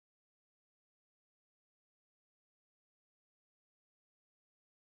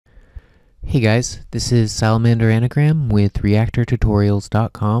Hey guys, this is Salamander Anagram with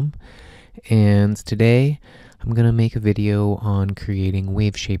reactortutorials.com, and today I'm going to make a video on creating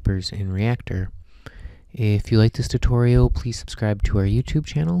waveshapers in Reaktor. If you like this tutorial, please subscribe to our YouTube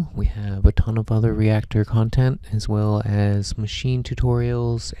channel. We have a ton of other Reaktor content as well as machine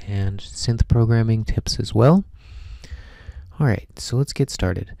tutorials and synth programming tips as well. Alright, so let's get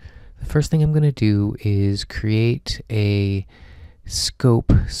started. The first thing I'm going to do is create a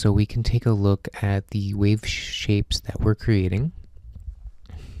scope so we can take a look at the wave shapes that we're creating.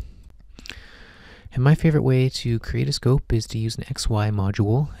 And my favorite way to create a scope is to use an XY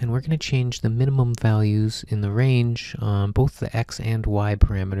module, and we're going to change the minimum values in the range on both the X and Y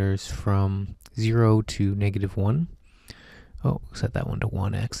parameters from 0 to -1. Oh, set that one to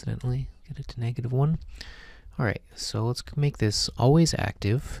 1 accidentally. Get it to -1. Alright, so let's make this always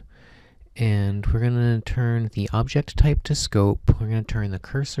active. And we're going to turn the object type to scope. We're going to turn the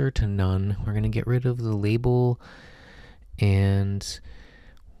cursor to none. We're going to get rid of the label, and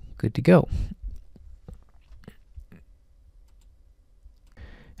good to go.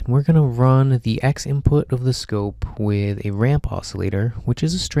 And we're going to run the X input of the scope with a ramp oscillator, which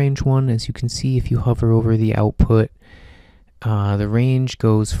is a strange one. As you can see, if you hover over the output, the range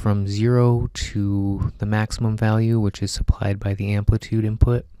goes from 0 to the maximum value, which is supplied by the amplitude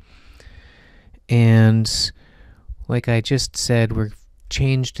input. And like I just said, we've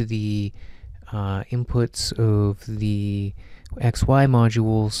changed the inputs of the XY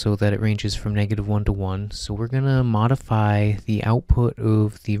module so that it ranges from -1 to 1. So we're going to modify the output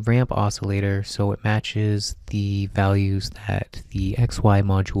of the ramp oscillator so it matches the values that the XY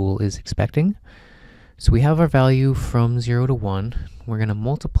module is expecting. So we have our value from 0 to 1. We're going to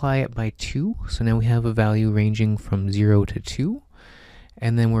multiply it by 2. So now we have a value ranging from 0 to 2.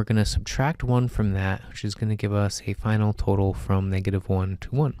 And then we're going to subtract 1 from that, which is going to give us a final total from -1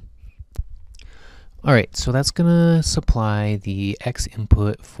 to 1. Alright, so that's going to supply the X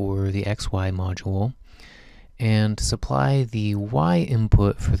input for the XY module, and to supply the Y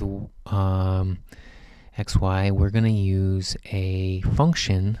input for the XY, we're going to use a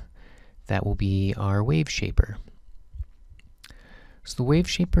function that will be our waveshaper. So the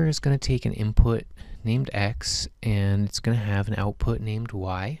waveshaper is going to take an input named X, and it's going to have an output named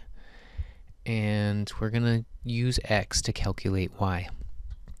Y, and we're going to use X to calculate Y.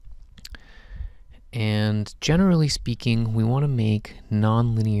 And generally speaking, we want to make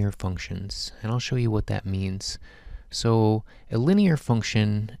nonlinear functions, and I'll show you what that means. So a linear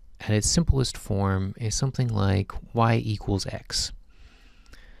function at its simplest form is something like Y equals X.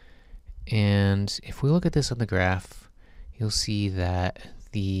 And if we look at this on the graph, you'll see that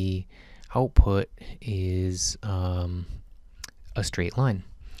the output is a straight line.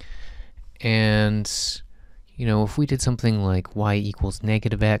 And you know, if we did something like Y equals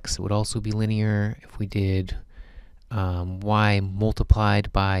 -X, it would also be linear. If we did Y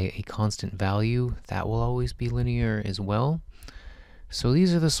multiplied by a constant value, that will always be linear as well. So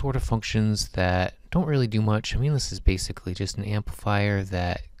these are the sort of functions that don't really do much. I mean, this is basically just an amplifier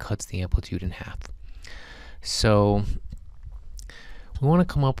that cuts the amplitude in half. So we want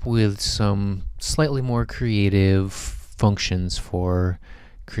to come up with some slightly more creative functions for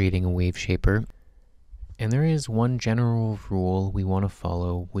creating a waveshaper. And there is one general rule we want to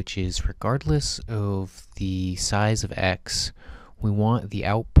follow, which is regardless of the size of X, we want the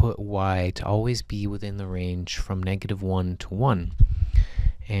output Y to always be within the range from -1 to 1.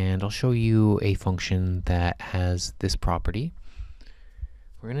 And I'll show you a function that has this property.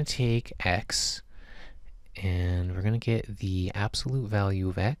 We're going to take X, and we're going to get the absolute value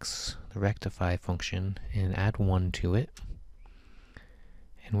of X, the rectify function, and add 1 to it.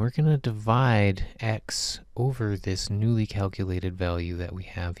 And we're going to divide X over this newly calculated value that we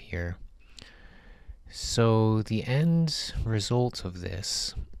have here. So the end result of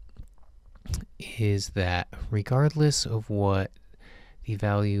this is that regardless of what the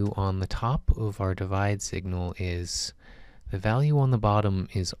value on the top of our divide signal is, the value on the bottom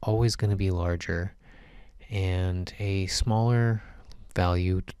is always going to be larger, and a smaller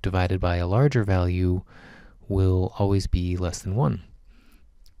value divided by a larger value will always be less than 1.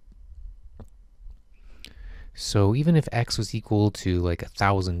 So even if X was equal to like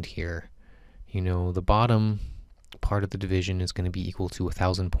 1,000 here, you know, the bottom part of the division is going to be equal to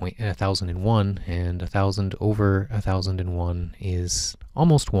 1,001, and 1,000 over 1,001 is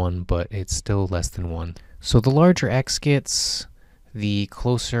almost 1, but it's still less than 1. So the larger X gets, the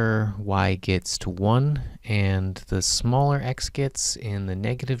closer Y gets to 1, and the smaller X gets in the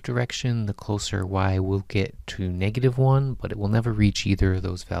negative direction, the closer Y will get to -1, but it will never reach either of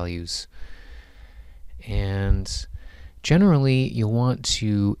those values. And Generally, you'll want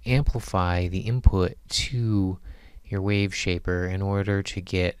to amplify the input to your Waveshaper in order to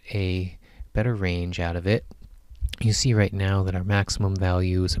get a better range out of it. You see right now that our maximum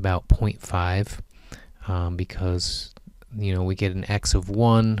value is about 0.5 because we get an x of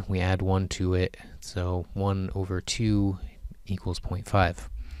 1, we add 1 to it, so 1 over 2 equals 0.5.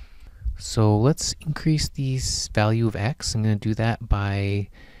 So let's increase the value of x. I'm going to do that by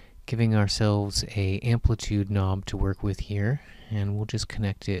giving ourselves a amplitude knob to work with here, and we'll just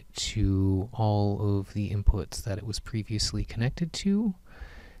connect it to all of the inputs that it was previously connected to,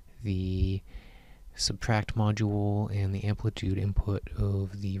 the subtract module and the amplitude input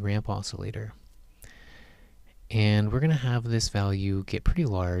of the ramp oscillator. And we're going to have this value get pretty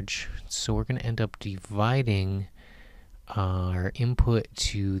large, so we're going to end up dividing our input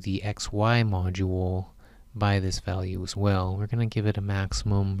to the XY module by this value as well. We're going to give it a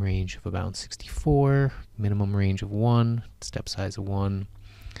maximum range of about 64, minimum range of 1, step size of 1.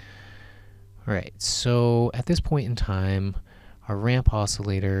 Alright, so at this point in time, our ramp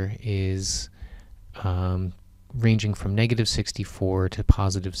oscillator is ranging from negative 64 to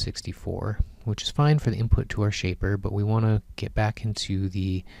positive 64, which is fine for the input to our shaper, but we want to get back into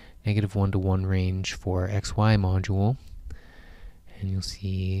the negative 1 to 1 range for our XY module, and you'll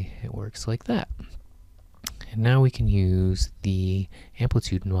see it works like that. And now we can use the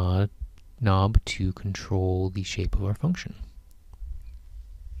amplitude knob to control the shape of our function.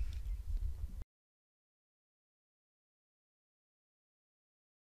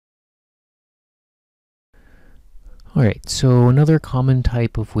 Alright, so another common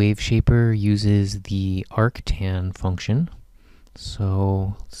type of Waveshaper uses the arctan function.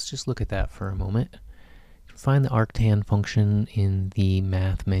 So let's just look at that for a moment. You can find the arctan function in the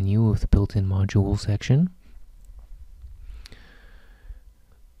math menu of the built-in module section.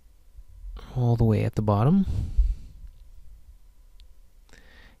 All the way at the bottom.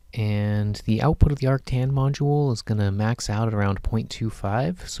 And the output of the arctan module is going to max out at around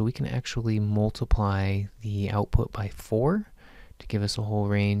 0.25, so we can actually multiply the output by 4 to give us a whole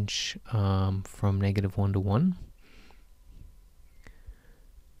range from negative 1 to 1.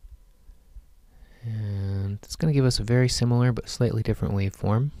 And it's going to give us a very similar but slightly different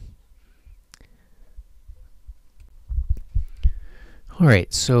waveform.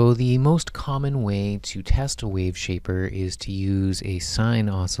 Alright, so the most common way to test a Waveshaper is to use a sine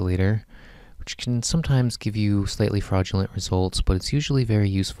oscillator, which can sometimes give you slightly fraudulent results, but it's usually very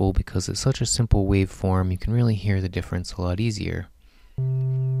useful because it's such a simple waveform you can really hear the difference a lot easier.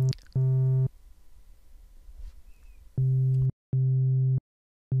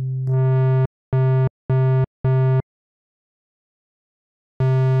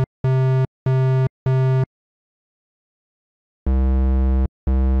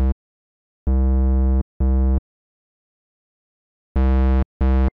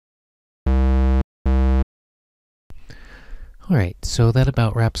 Alright, so that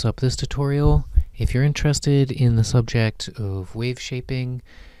about wraps up this tutorial. If you're interested in the subject of wave shaping,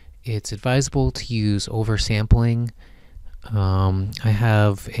 it's advisable to use oversampling. I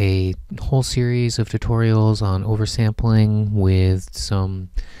have a whole series of tutorials on oversampling with some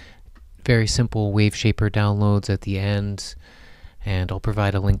very simple Waveshaper downloads at the end, and I'll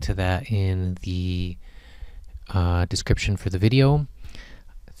provide a link to that in the description for the video.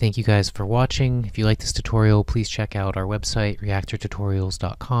 Thank you guys for watching. If you like this tutorial, please check out our website,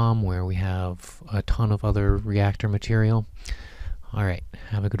 reaktortutorials.com, where we have a ton of other reactor material. Alright,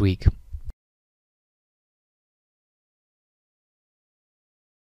 have a good week.